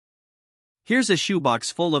Here's a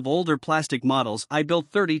shoebox full of older plastic models I built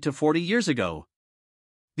 30 to 40 years ago.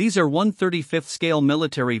 These are 1/35th scale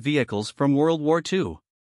military vehicles from World War II.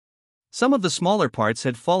 Some of the smaller parts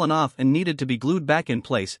had fallen off and needed to be glued back in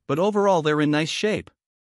place, but overall they're in nice shape.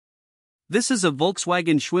 This is a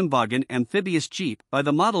Volkswagen Schwimmwagen amphibious Jeep by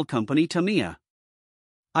the model company Tamiya.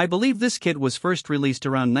 I believe this kit was first released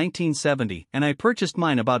around 1970 and I purchased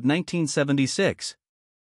mine about 1976.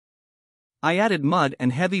 I added mud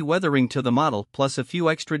and heavy weathering to the model plus a few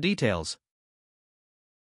extra details.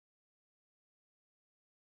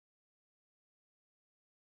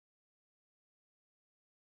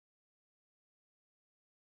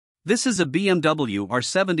 This is a BMW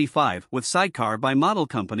R75 with sidecar by model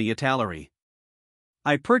company Italeri.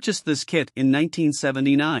 I purchased this kit in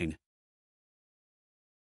 1979.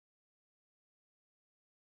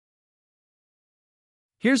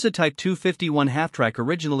 Here's a Type 251 half-track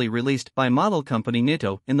originally released by model company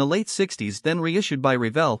Nitto in the late 60s, then reissued by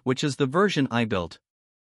Revell, which is the version I built.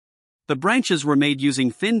 The branches were made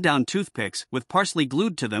using thin-down toothpicks with parsley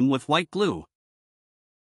glued to them with white glue.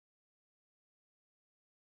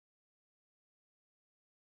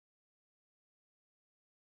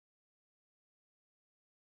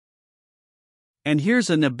 And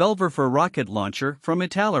here's a Nebelwerfer rocket launcher from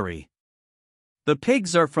Italeri. The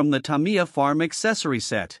pigs are from the Tamiya farm accessory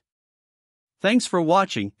set. Thanks for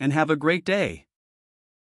watching and have a great day.